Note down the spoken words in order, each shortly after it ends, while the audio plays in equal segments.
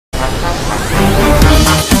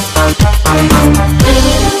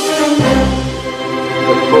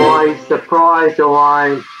Surprise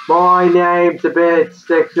line. My name's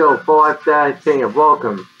Abid60513 and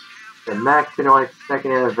welcome to Maxinoid's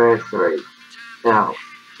second anniversary. Now,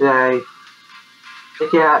 today, we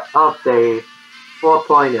got update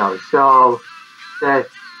 4.0. So, that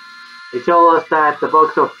they told us that the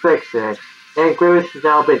bugs will fix it, and Grimace has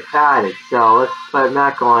now been added. So, let's put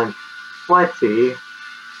Mac on 20,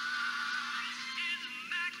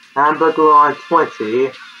 Hamburger on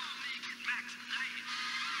 20,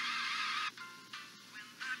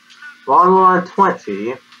 Ronald on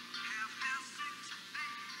 20,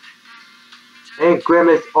 and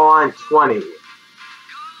Grimace on 20.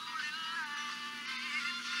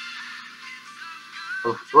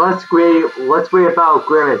 Let's read about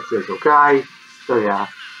Grimace's, okay? So yeah.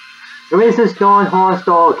 Grimace is a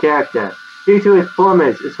non-hostile character. Due to his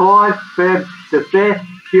plumage, it's hard for him to fit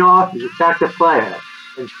off to attack the player.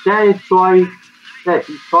 Instead, he tries to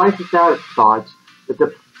sabotage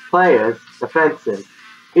the player's defenses,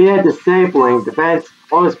 either disabling defense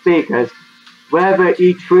or speakers wherever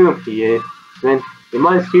each room he is. Then you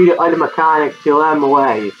must use the other mechanics to let him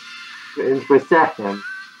away and reset him.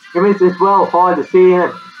 Grimace is well hard to see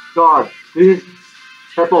him. Dark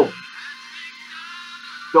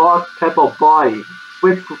purple body,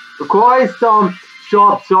 which requires some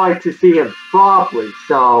sharp sight to see him properly.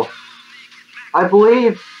 So, I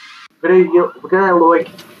believe we're gonna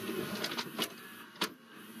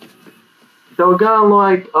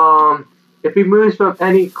if he moves from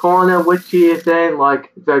any corner which he is in,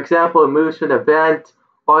 like for example, he moves from the vent,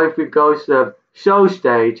 or if he goes to the show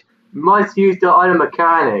stage, you must use the other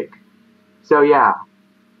mechanic. So yeah.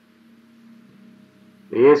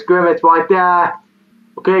 Here's Grimace right there.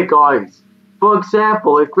 Okay guys, for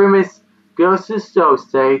example, if Grimace goes to the show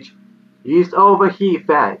stage, use overheat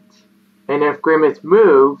vent. And if Grimace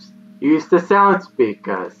moves, use the sound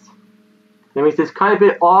speakers. That means it's kind of a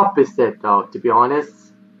bit opposite though, to be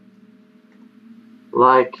honest.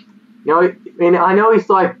 Like, I know he's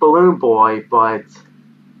like Balloon Boy, but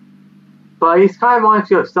he's kind of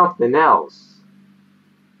reminds you of something else.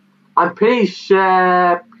 I'm pretty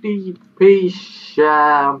sure,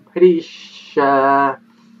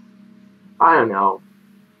 I don't know.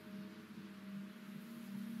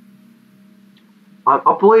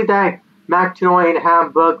 I believe that Maxinoid and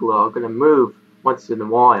Hamburglar are gonna move once in a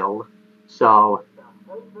while. So,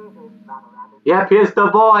 yep, here's the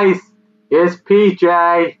voice. Here's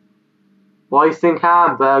PJ voicing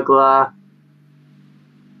Hamburglar.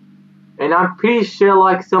 And I'm pretty sure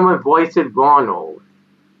like someone voiced Ronald.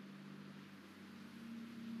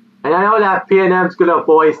 And I know that PNM's gonna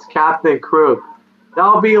voice Captain Krug.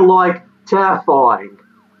 That'll be like terrifying.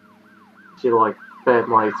 Should like put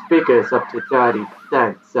my speakers up to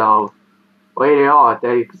 30%, so well, they are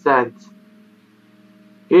 30%.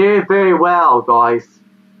 You hear very well, guys.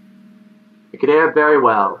 You can hear very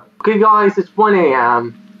well. Okay guys, it's 1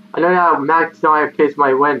 AM. I know that Max and I pissed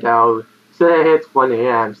my window, so it hits 1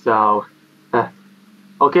 AM, so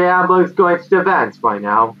okay, I'm going to the vents by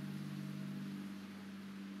now.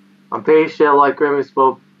 I'm pretty sure like Grimace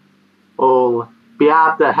will be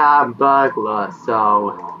after Hamburglar,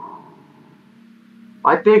 so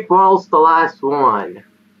I think Ronald's the last one.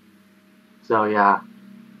 So yeah.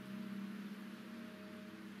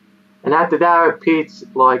 And after that it repeats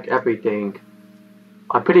like everything.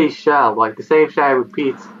 I'm pretty sure like the same shit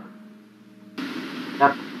repeats.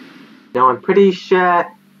 Yep. No, I'm pretty sure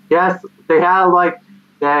yes they had like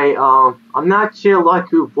I'm not sure like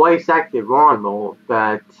who voice acted Ronald,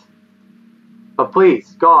 but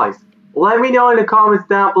please, guys, let me know in the comments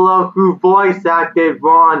down below who voice acted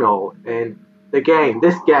Ronald in the game,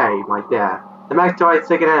 this game right there. The Maxinoid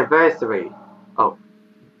second anniversary. Oh.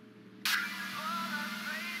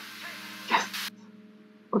 Yes!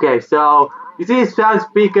 Okay, so, you see his sound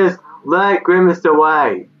speakers let Grimace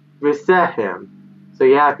away. Reset him. So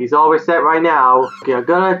yeah, he's all reset right now. Okay, I'm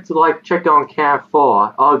gonna like check on cam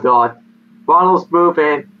 4. Oh god. Ronald's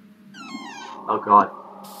moving. Oh god.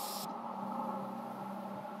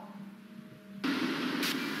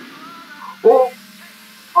 Oh!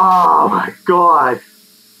 Oh my god!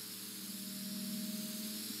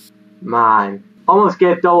 Man. Almost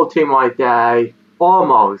get double team right there.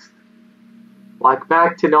 Almost. Like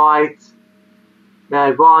back tonight.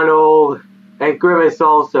 Man, Ronald and Grimace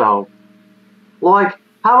also. Like,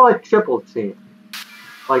 how about triple team?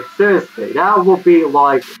 Like seriously, that would be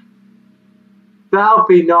like that would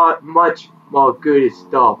be not much more good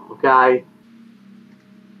stuff, okay?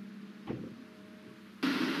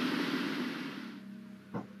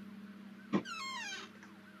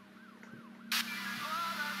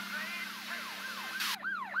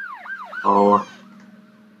 Oh.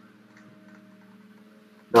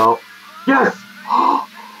 No. Yes!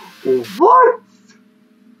 What?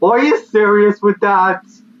 Are you serious with that?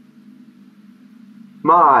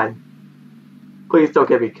 Come on. Please don't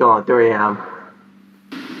get me killed on 3 AM.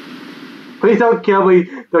 Please don't kill me.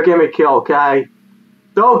 Don't get me killed, okay?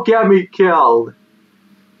 Don't get me killed.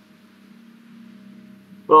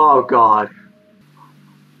 Oh, God.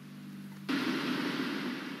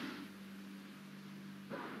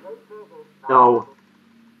 No.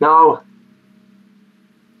 No.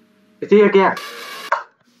 It's he again.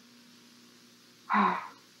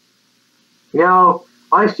 You know,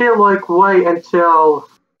 I should like wait until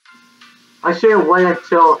I'm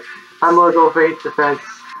gonna go overheat the fence.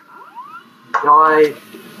 You know, I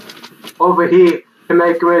overheat to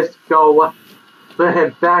make Grizz go let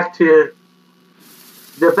him back to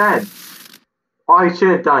the fence. I should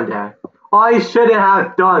have done that. I shouldn't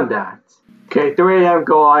have done that. Okay, 3 AM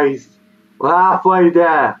guys. We're halfway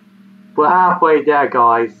there. We're halfway there,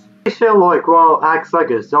 guys. He should like acts like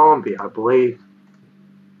a zombie, I believe.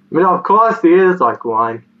 I mean, of course he is like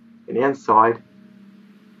one in the inside.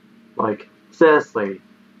 Like, seriously.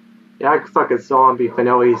 He acts like a zombie for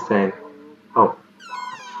no reason. Oh.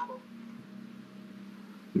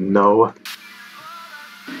 No.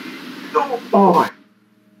 No. Oh.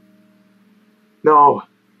 No.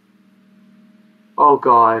 Oh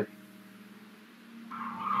God.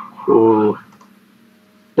 Ooh.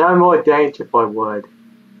 That'd more danger if I would.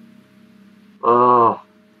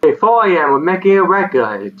 Hey, 4 AM, we're making a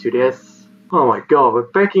record to this. Oh my God, we're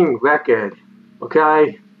breaking record.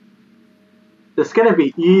 Okay? This is gonna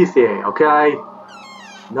be easy, okay?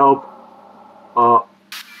 Nope. Oh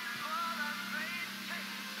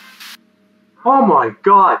my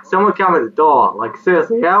God, someone come at the door. Like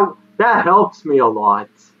seriously, that helps me a lot.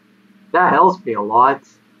 That helps me a lot.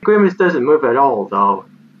 Grimace doesn't move at all though.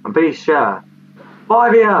 I'm pretty sure.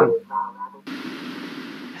 5 AM!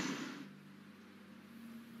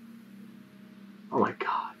 Oh my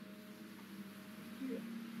God.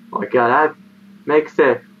 Oh my God, that makes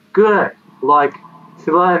it good. Like,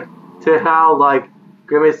 to how, like,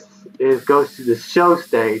 Grimace goes to the show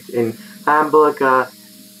stage in Hamburger,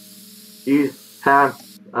 use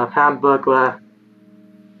Hamburger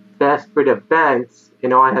best for the vents, you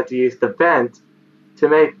know, I have to use the vent to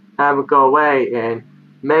make Hamburger go away and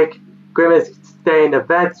make Grimace stay in the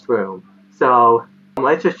vents room. So,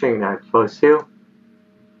 interesting that, supposed to.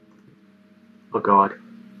 Oh God.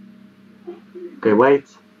 Okay, wait.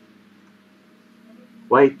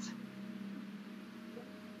 Wait.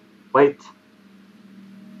 Wait.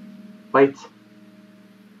 Wait.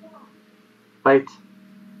 Wait.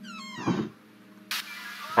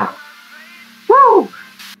 Now. Woo!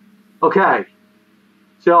 Okay.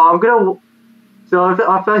 So I'm gonna. So if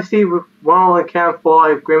I see one on count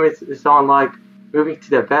 5, Grimace is on like moving to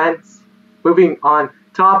the vents, moving on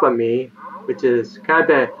top of me, which is kind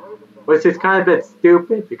of a bit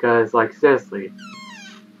stupid because like seriously.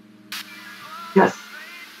 Yes.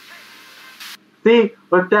 See,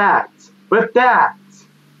 with that,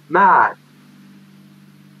 man.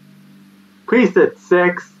 Please hit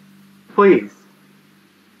 6, please.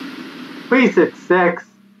 Please hit 6.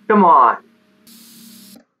 Come on.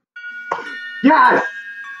 Yes!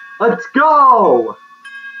 Let's go!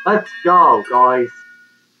 Let's go, guys.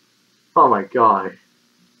 Oh my God.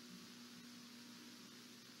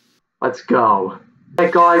 Let's go. Hey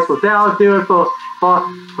guys, well that'll do it for Five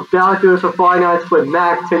Nights with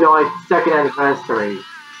Mac tonight's 2nd anniversary.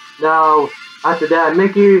 Now, after that,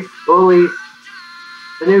 Mickey released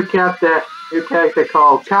the new character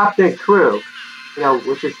called Captain Crew. You know,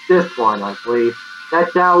 which is this one, I believe.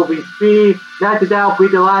 That will be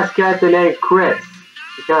the last character named Chris.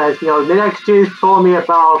 Because, you know, the next Jews told me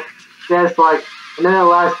about there's like another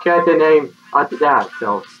last character named after that.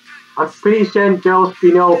 So I'm pretty sure there'll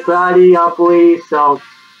be nobody, I believe. So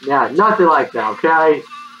yeah, nothing like that, okay?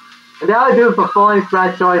 And that'll do it for Falling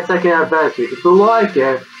Franchise 2nd anniversary. If you like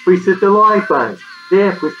it, please hit the like button.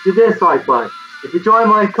 Then please hit the dislike button. If you enjoy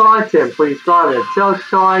my content, please comment. Until next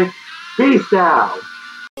time, peace out.